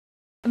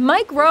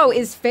Mike Rowe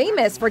is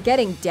famous for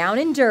getting down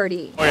and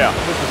dirty. Oh yeah,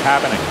 this is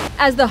happening.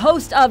 As the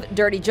host of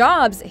Dirty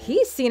Jobs,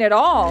 he's seen it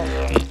all.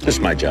 This is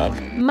my job.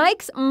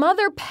 Mike's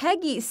mother,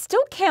 Peggy,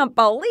 still can't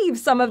believe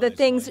some of the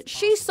things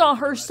she saw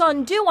her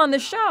son do on the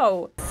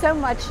show. So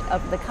much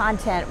of the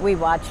content we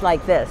watch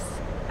like this.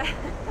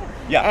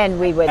 Yeah.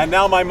 And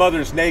now my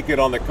mother's naked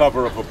on the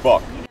cover of a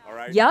book. All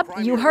right? Yep,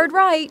 you heard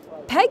right.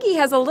 Peggy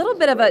has a little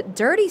bit of a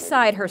dirty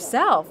side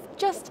herself,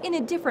 just in a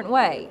different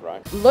way.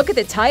 Look at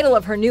the title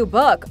of her new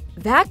book,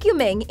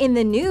 Vacuuming in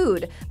the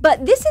Nude.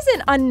 But this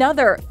isn't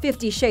another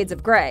 50 Shades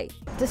of Grey.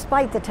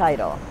 Despite the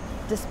title,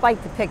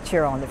 despite the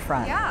picture on the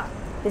front,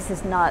 this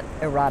is not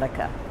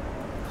erotica.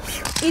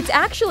 It's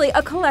actually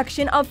a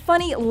collection of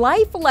funny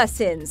life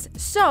lessons.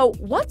 So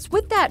what's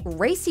with that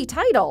racy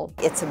title?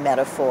 It's a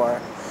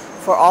metaphor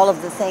for all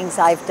of the things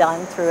I've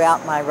done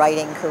throughout my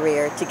writing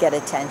career to get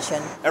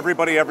attention.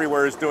 Everybody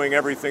everywhere is doing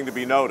everything to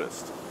be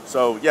noticed.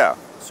 So yeah,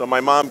 so my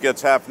mom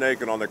gets half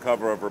naked on the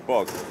cover of her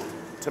book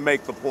to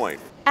make the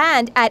point.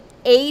 And at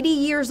 80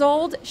 years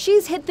old,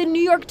 she's hit the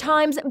New York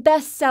Times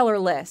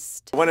bestseller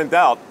list. When in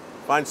doubt,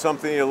 find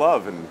something you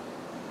love and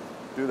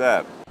do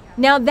that.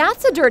 Now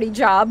that's a dirty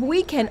job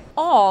we can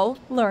all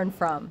learn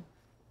from.